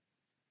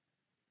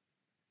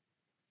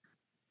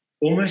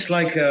almost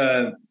like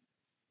a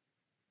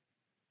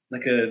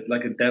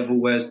Devil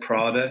Wears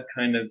Prada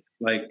kind of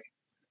like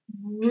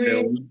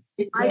film.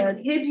 I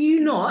kid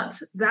you not,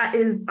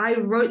 I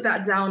wrote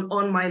that down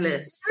on my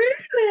list.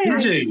 Really?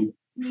 Did you?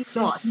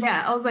 Not.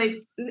 Yeah, I was like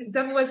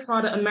Devil Wears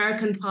Prada,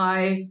 American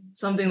Pie,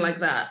 something like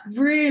that.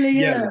 Really?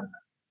 Yeah.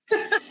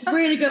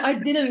 Really good. I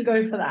didn't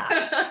go for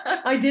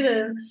that. I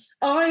didn't.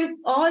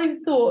 I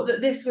thought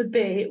that this would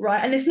be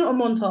right, and it's not a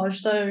montage,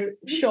 so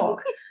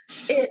shock.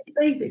 It's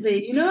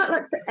basically, you know,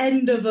 like the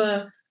end of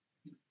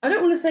I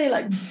don't want to say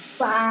like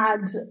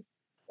bad,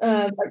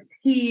 like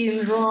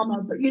teen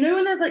drama, but you know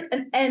when there's like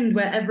an end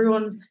where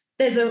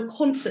there's a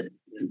concert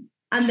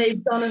and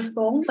they've done a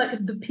song,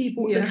 like the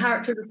people, the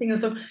characters are singing a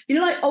song. You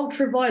know, like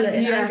Ultraviolet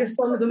in Angus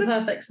Songs and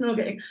Perfect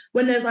Snogging,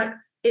 when there's like.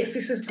 It's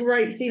just this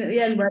great scene at the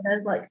end where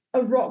there's like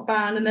a rock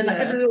band and then like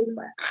everyone's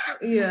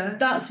like,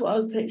 that's what I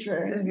was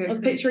picturing. Okay, I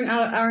was picturing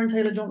Aaron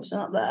Taylor Johnson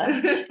up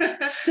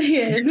there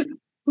singing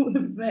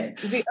with me.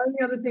 The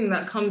only other thing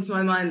that comes to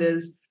my mind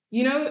is,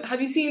 you know, have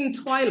you seen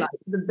Twilight,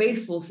 the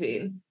baseball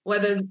scene where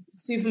there's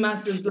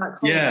supermassive black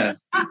hole? Yeah.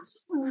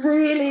 That's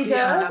really good.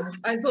 Yeah,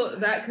 I thought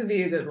that could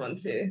be a good one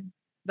too.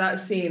 That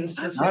scene.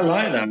 I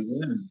like that.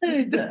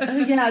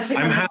 Yeah.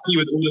 I'm happy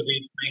with all of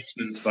these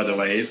placements, by the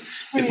way.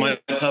 If my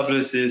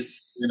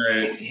publicist, you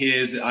know,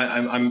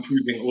 I'm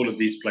improving all of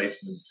these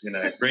placements. You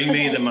know, bring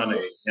me the money.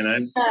 You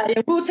know.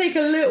 Yeah, we'll take a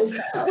little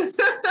bit.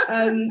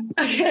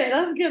 Okay,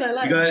 that's good. I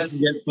like. You guys can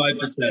get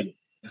 5%.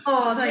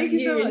 Oh, thank you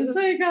so much. So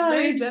kind.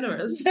 Very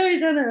generous. Very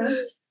generous.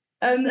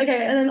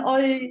 Okay, and then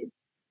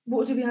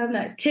what do we have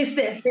next? Kiss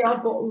This. See,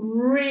 I've got a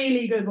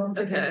really good one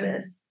for Kiss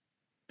This.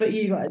 But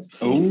you guys.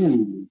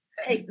 Ooh.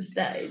 Take the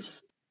stage.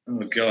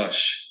 Oh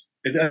gosh.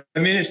 I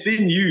mean, it's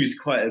been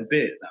used quite a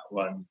bit, that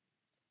one.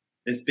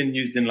 It's been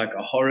used in like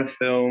a horror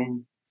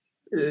film.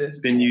 It's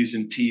been used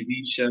in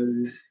TV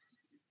shows.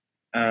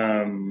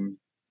 Not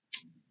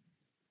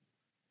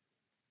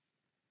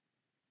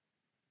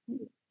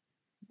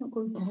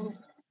going for horror.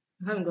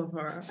 I haven't gone for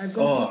horror.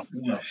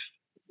 Gosh.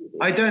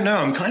 I don't know.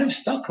 I'm kind of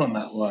stuck on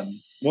that one.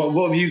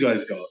 What have you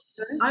guys got?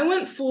 I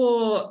went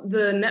for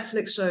the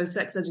Netflix show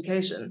Sex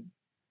Education.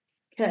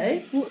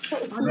 Okay.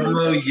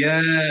 Oh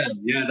yeah,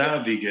 that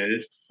would be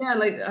good. Yeah,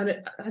 like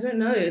I don't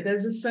know.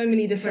 There's just so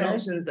many different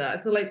options there.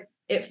 I feel like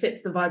it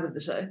fits the vibe of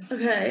the show.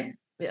 Okay.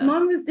 Yeah.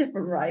 Mine was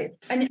different, right?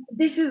 And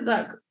this is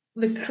like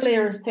the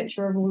clearest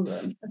picture of all of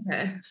them.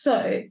 Okay.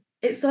 So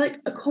it's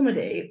like a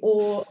comedy,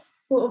 or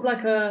sort of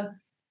like a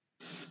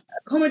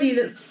comedy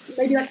that's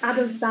maybe like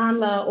Adam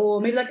Sandler,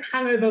 or maybe like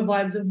Hangover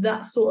vibes of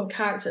that sort of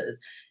characters.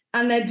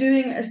 And they're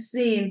doing a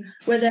scene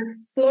where they're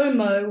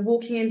slow-mo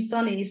walking in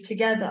sunnies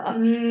together,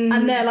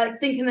 and they're like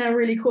thinking they're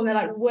really cool, and they're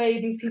like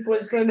waving to people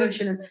in slow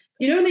motion. And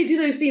you know when they do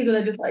those scenes where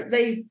they're just like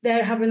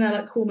they're having their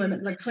like cool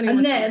moment, like 21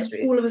 and then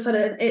all of a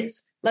sudden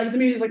it's like the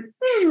music's like,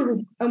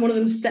 and one of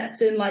them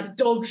steps in like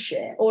dog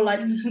shit, or like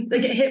they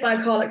get hit by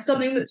a car, like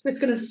something that's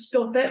just gonna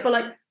stop it. But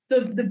like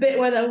the bit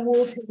where they're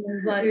walking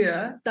is like,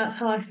 Yeah. that's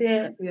how I see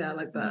it. Yeah,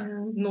 like that.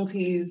 Yeah.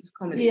 Noughties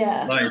comedy.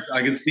 Yeah. Nice.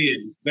 I can see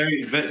it.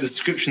 The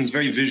description's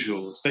very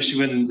visual, especially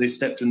when they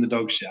stepped in the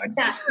dog shit.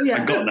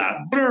 Yeah. I got that.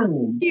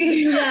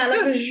 Yeah,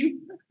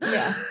 like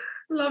yeah.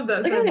 Love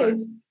that so much.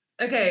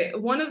 Okay,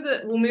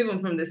 we'll move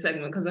on from this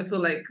segment because I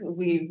feel like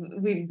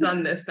we've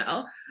done this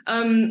now.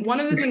 One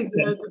of the things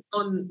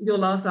on your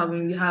last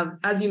album, you have,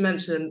 as you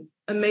mentioned,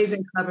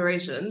 amazing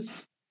collaborations.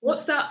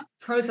 What's that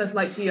process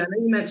like for you? I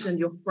know you mentioned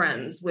you're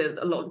friends with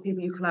a lot of the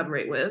people you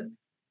collaborate with.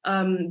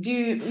 What's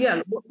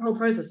the whole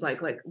process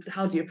like? Like,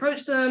 how do you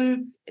approach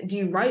them? Do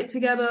you write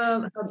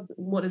together?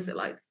 What is it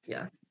like?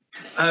 Yeah.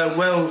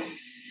 Well,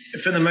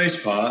 for the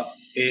most part,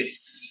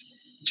 it's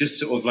just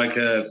sort of like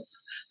a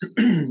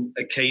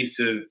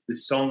case of the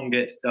song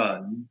gets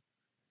done,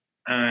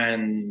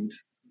 and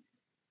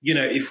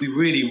if we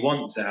really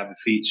want to have a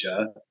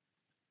feature,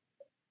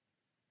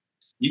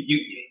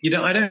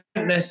 I don't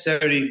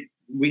necessarily.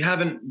 We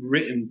haven't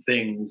written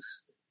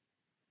things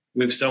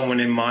with someone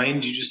in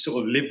mind. You just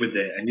sort of live with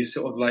it, and you're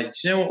sort of like, do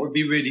you know what would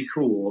be really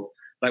cool?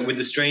 Like with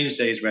the Strange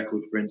Days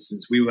record, for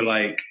instance, we were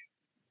like,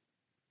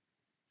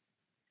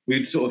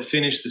 we'd sort of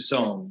finish the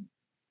song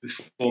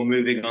before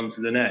moving on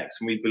to the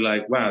next, and we'd be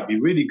like, wow, it'd be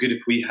really good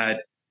if we had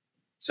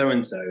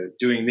so-and-so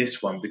doing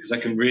this one because I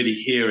can really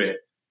hear it.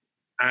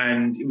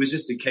 And it was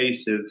just a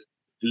case of,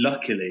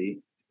 luckily,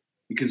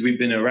 because we've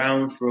been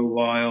around for a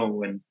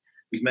while and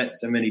we've met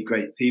so many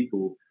great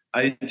people,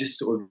 I just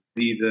sort of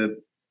either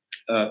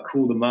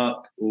call them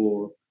up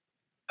or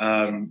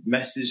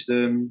message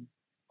them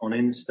on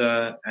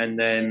Insta, and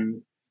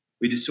then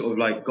we just sort of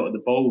like got the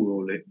ball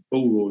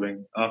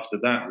rolling after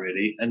that,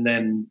 really. And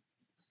then,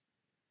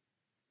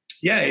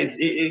 yeah,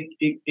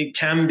 it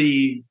can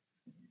be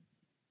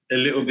a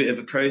little bit of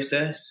a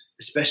process,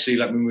 especially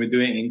like when we were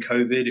doing it in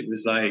COVID. It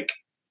was like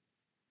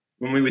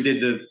when we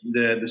did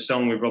the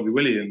song with Robbie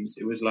Williams,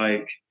 it was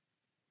like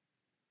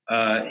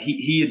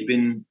he had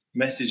been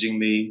messaging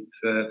me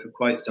for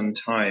quite some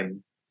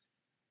time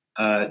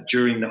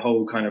during the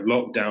whole kind of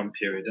lockdown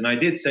period, and I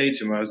did say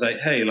to him, I was like,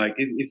 hey, like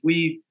if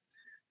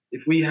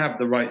we have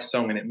the right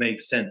song and it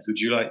makes sense, would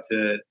you like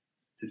to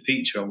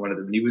feature on one of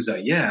them? And he was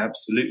like, yeah,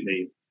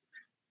 absolutely.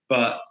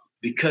 But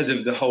because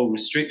of the whole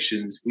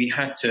restrictions, we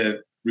had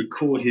to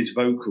record his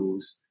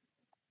vocals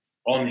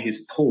on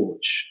his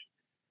porch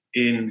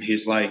in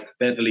his like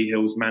Beverly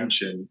Hills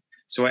mansion.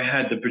 So I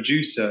had the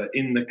producer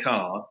in the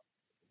car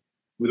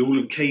with all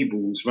the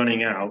cables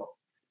running out,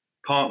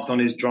 parked on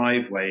his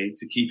driveway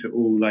to keep it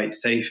all like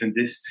safe and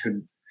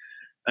distant.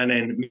 And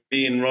then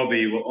me and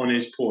Robbie were on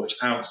his porch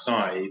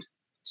outside,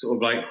 sort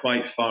of like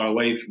quite far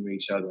away from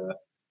each other.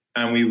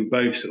 And we were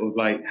both sort of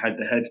like had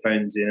the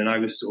headphones in, and I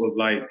was sort of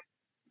like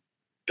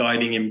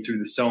guiding him through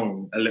the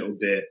song a little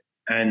bit.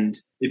 And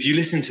if you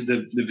listen to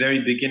the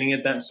very beginning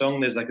of that song,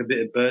 there's like a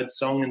bit of bird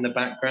song in the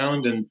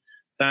background, and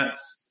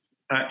that's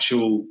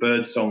actual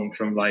bird song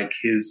from like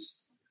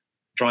his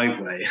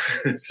driveway.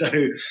 So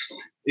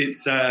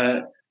it's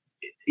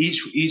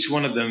each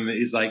one of them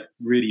is like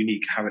really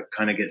unique how it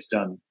kind of gets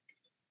done.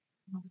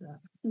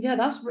 Yeah,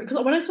 that's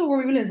because when I saw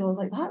Robbie Williams, I was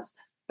like,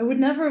 I would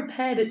never have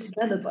paired it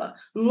together, but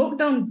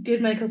lockdown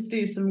did make us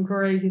do some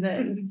crazy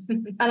things,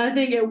 and I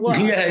think it worked.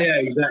 Yeah,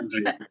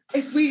 exactly.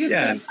 If we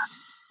just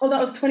that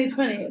was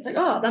 2020, it's like,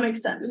 oh, that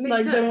makes sense.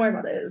 Don't worry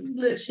about it.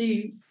 It's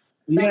literally.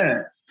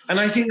 Yeah, and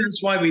I think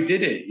that's why we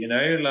did it,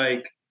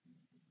 like,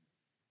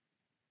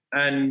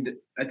 and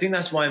I think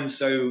that's why I'm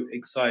so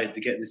excited to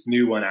get this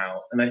new one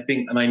out, and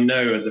I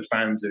know the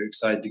fans are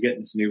excited to get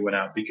this new one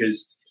out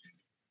because,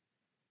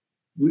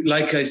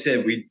 like I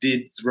said, we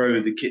did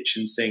throw the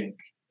kitchen sink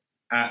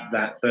at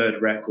that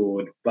third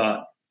record,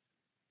 but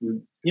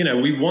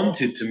we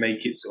wanted to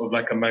make it sort of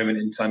like a moment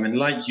in time, and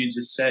like you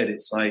just said,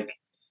 it's like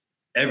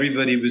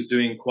everybody was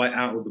doing quite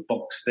out of the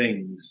box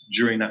things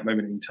during that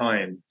moment in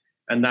time,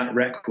 and that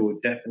record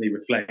definitely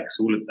reflects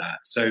all of that.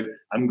 So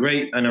I'm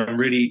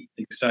really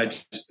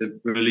excited just to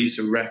release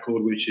a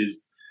record which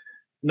is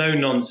no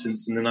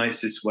nonsense in the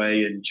nicest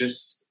way, and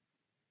just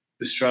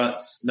the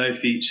Struts, no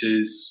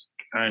features,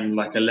 and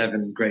like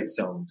 11 great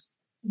songs.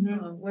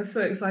 Oh, we're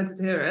so excited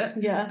to hear it.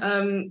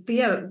 Yeah. But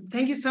yeah,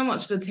 thank you so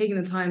much for taking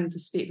the time to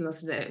speak with us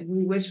today.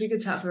 We wish we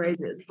could chat for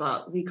ages,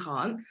 but we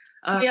can't.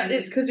 Yeah,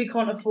 it's because we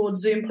can't afford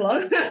Zoom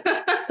Plus,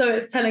 so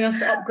it's telling us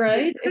to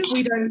upgrade if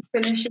we don't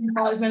finish in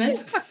 5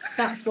 minutes.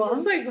 That's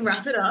one. Let's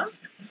wrap it up.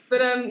 But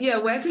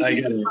where can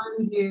people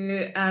find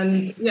you?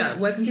 And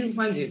where can people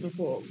find you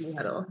before we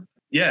head off?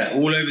 Yeah,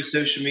 all over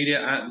social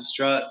media at the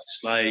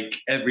Struts. Like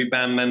every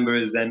band member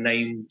is their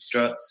name,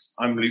 Struts.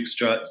 I'm Luke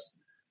Struts.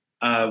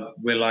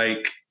 We're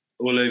like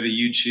all over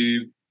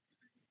YouTube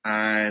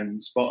and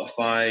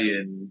Spotify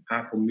and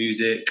Apple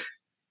Music,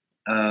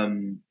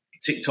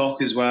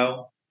 TikTok as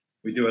well.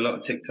 We do a lot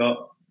of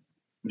TikTok,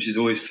 which is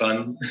always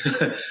fun.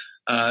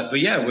 But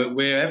yeah,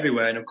 we're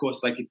everywhere. And of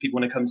course, like if people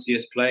want to come see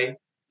us play,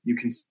 you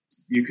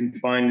can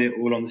find it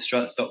all on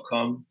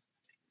thestruts.com.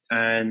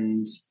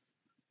 And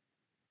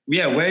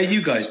yeah, where are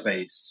you guys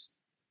based?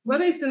 We're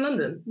based in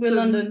London. We're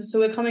London, so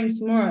we're coming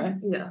tomorrow.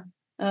 Yeah.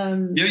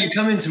 You're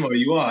coming tomorrow.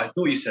 You are. I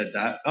thought you said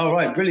that. Oh,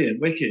 right, brilliant,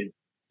 wicked.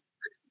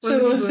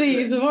 So we'll see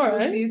you tomorrow.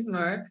 We'll see you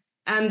tomorrow.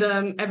 And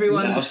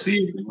everyone. Yeah, I'll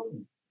see you tomorrow.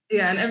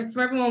 Yeah, and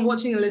for everyone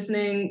watching and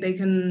listening, they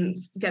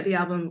can get the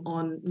album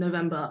on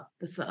November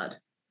the 3rd.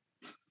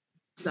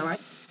 Is that right?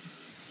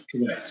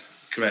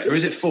 Correct. Or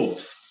is it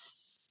 4th?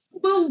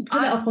 We'll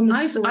put it up on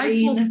the screen. I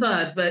saw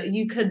 3rd, but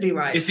you could be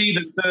right. It's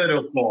either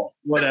 3rd or 4th.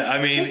 Whatever.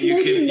 I mean,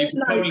 you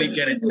can totally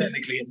get it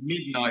technically at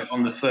midnight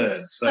on the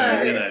 3rd. So,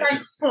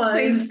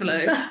 Things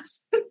flow.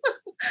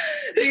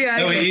 Yeah.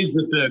 No, it is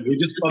the 3rd. We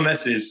just got a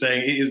message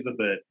saying it is the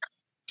 3rd.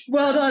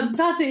 Well done,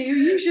 Tati.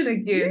 You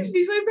should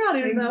be so proud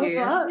of yourself.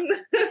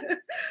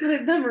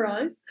 But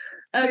memorised.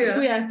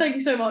 Thank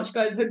you so much,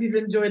 guys. Hope you've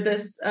enjoyed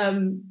this.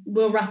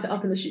 We'll wrap it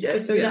up in the studio,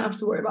 so you don't have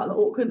to worry about the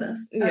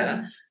awkwardness.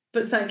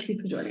 But thank you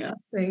for joining us.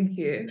 Thank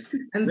you.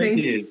 And Thank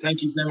you.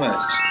 Thank you so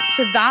much.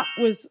 So that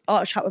was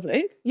our chat with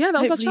Luke. Yeah, that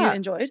was Hopefully our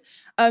chat. You enjoyed.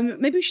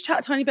 Maybe we should chat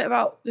a tiny bit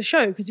about the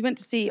show, because we went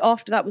to see,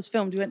 after that was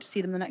filmed, we went to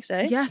see them the next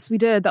day. Yes, we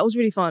did. That was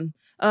really fun.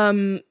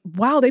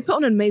 Wow, they put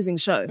on an amazing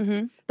show.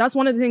 Mm-hmm. That's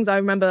one of the things I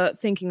remember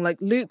thinking,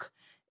 like, Luke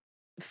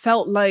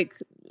felt like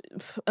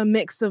a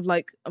mix of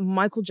like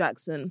Michael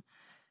Jackson,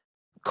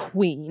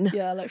 Queen.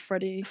 Yeah, like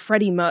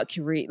Freddie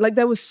Mercury. Like,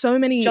 there was so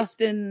many.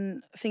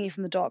 Justin Thingy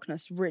from The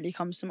Darkness really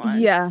comes to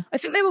mind. Yeah. I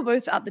think they were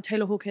both at the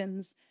Taylor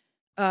Hawkins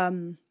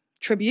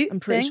tribute. I'm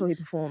pretty sure he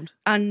performed.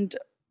 And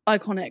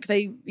iconic.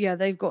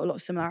 They've got a lot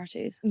of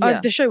similarities. Yeah.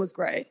 The show was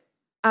great.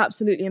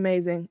 Absolutely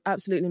amazing.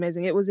 Absolutely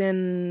amazing. It was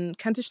in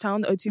Kentish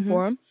Town, the O2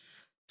 Forum.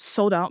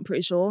 Sold out, I'm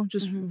pretty sure.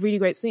 Just really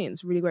great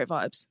scenes, really great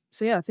vibes.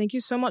 So yeah, thank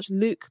you so much,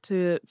 Luke,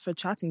 for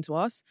chatting to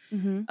us.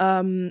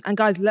 And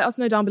guys, let us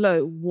know down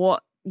below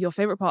what your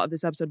favourite part of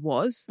this episode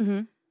was.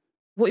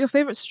 What your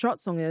favourite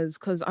Struts song is,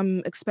 because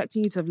I'm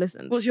expecting you to have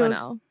listened. What's yours?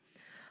 Now.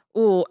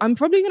 Oh, I'm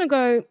probably going to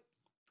go...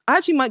 I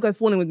actually might go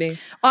Falling With Me.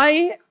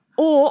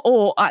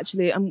 Or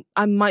actually,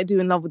 I might do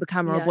In Love With the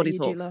Camera or Body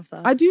Talks. Do love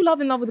that. I do love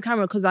In Love With the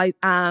Camera because I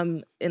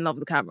am in love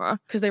with the camera.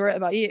 Because they wrote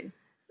about you.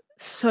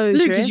 So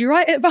Luke, true. did you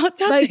write it about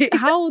Tati? Like,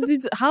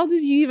 how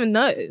did you even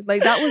know?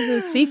 Like, that was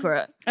a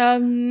secret.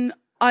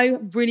 I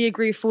really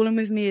agree. Falling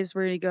With Me is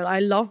really good. I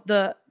love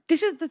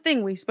this is the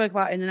thing we spoke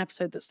about in an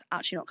episode that's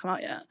actually not come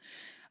out yet.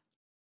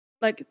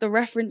 Like, the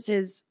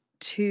references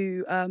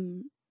to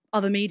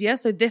other media.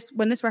 So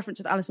when this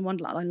references Alice in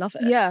Wonderland, I love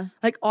it. Yeah.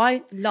 Like,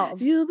 I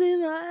love. You'll be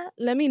mine.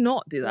 Let me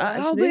not do that,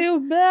 actually. I'll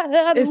be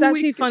mad. It's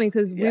actually funny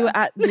because we were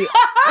at the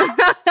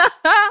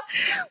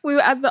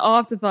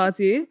after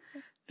party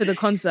for the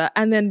concert,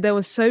 and then there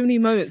were so many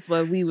moments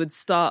where we would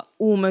start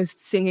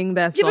almost singing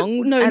their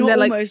songs. No, and not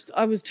they're almost. Like,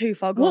 I was too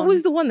far gone. what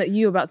was the one that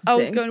you were about to sing? I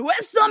was going,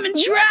 where's something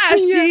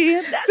trashy?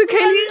 Yeah. That's So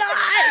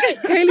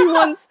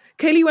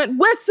Kaylee went,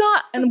 where's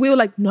that? And we were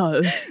like,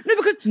 no. No,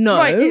 because No.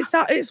 Right,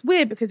 it's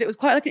weird because it was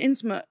quite like an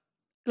intimate,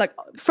 like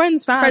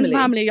Friends,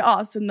 family,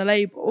 us and the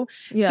label.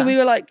 Yeah. So we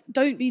were like,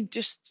 don't be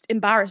just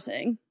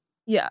embarrassing.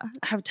 Yeah.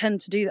 Tend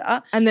to do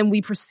that. And then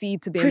we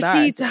proceed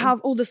to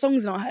have all the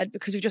songs in our head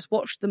because we've just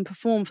watched them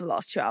perform for the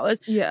last 2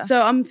 hours. Yeah.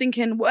 So I'm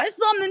thinking, where's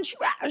something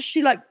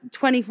trashy, like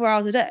 24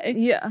 hours a day?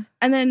 Yeah.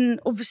 And then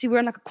obviously we're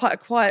in like quite a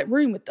quiet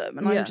room with them,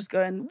 and Yeah. I'm just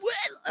going,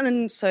 well, and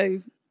then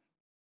so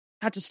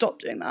had to stop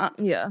doing that.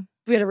 Yeah.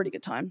 We had a really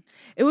good time.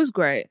 It was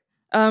great.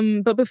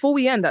 But before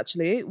we end,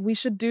 actually, we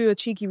should do a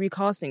cheeky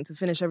recasting to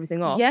finish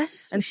everything off.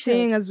 Yes. And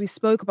seeing as we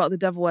spoke about The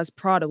Devil Wears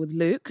Prada with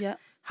Luke, Yeah.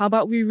 how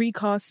about we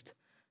recast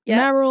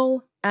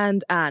Meryl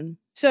and Anne?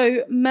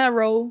 So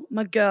Meryl,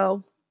 my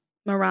girl,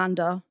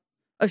 Miranda.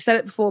 I've said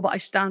it before, but I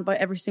stand by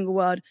every single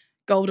word.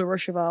 Golda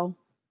Rochevelle.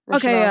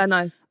 Okay, yeah,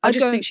 nice. I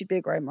just think she'd be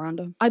a great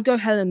Miranda. I'd go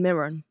Helen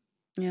Mirren.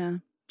 Yeah.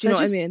 Do you know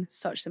what I mean?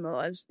 Such similar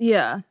lives.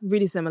 Yeah,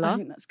 really similar. I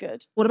think that's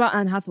good. What about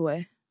Anne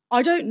Hathaway?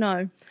 I don't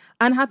know.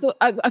 Anne Hathaway.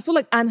 I feel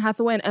like Anne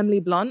Hathaway and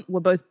Emily Blunt were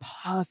both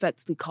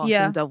perfectly cast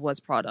in Devil Wears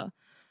Prada.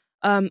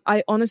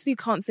 I honestly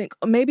can't think.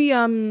 Maybe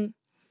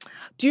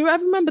do you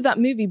ever remember that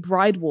movie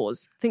Bride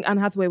Wars? I think Anne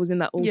Hathaway was in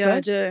that also. Yeah, I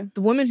do.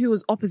 The woman who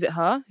was opposite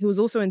her, who was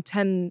also in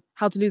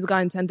How to Lose a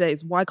Guy in 10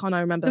 Days. Why can't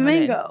I remember the her main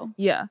name? girl?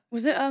 Yeah.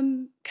 Was it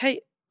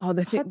Kate? Oh,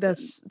 they think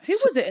there's... Who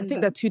was it in I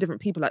think they're two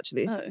different people,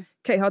 actually. Oh.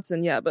 Kate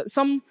Hudson, yeah. But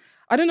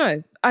I don't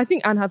know. I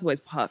think Anne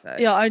Hathaway's perfect.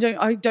 Yeah,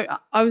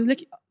 I was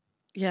looking...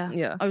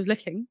 Yeah. I was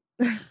looking.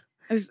 I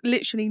was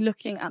literally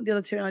looking at the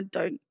other two and I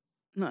don't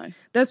know.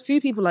 There's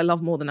few people I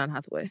love more than Anne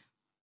Hathaway.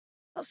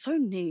 That's so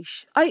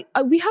niche.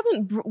 We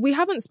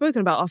haven't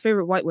spoken about our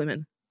favourite white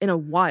women in a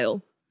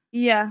while.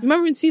 Yeah.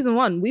 Remember in season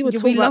 1, we were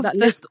talking about that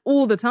list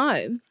all the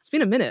time. It's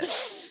been a minute.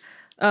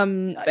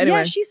 Anyway.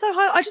 Yeah, she's so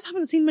high. I just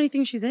haven't seen many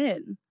things she's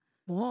in.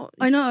 What?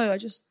 I know, I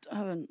just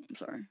haven't. I'm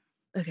sorry.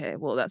 Okay,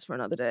 well, that's for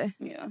another day.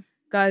 Yeah.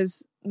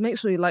 Guys, make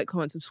sure you like,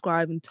 comment,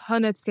 subscribe, and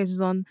turn notifications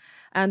on.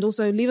 And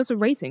also leave us a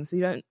rating so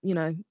you don't,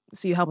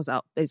 so you help us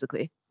out,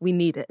 basically. We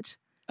need it.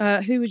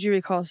 Who would you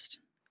recast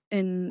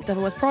in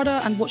Devil Wears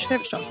Prada, and what's your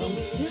favourite Struts song?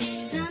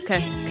 Yeah.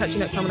 Okay, catch you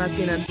next time on I've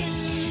Seen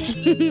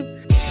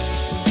It.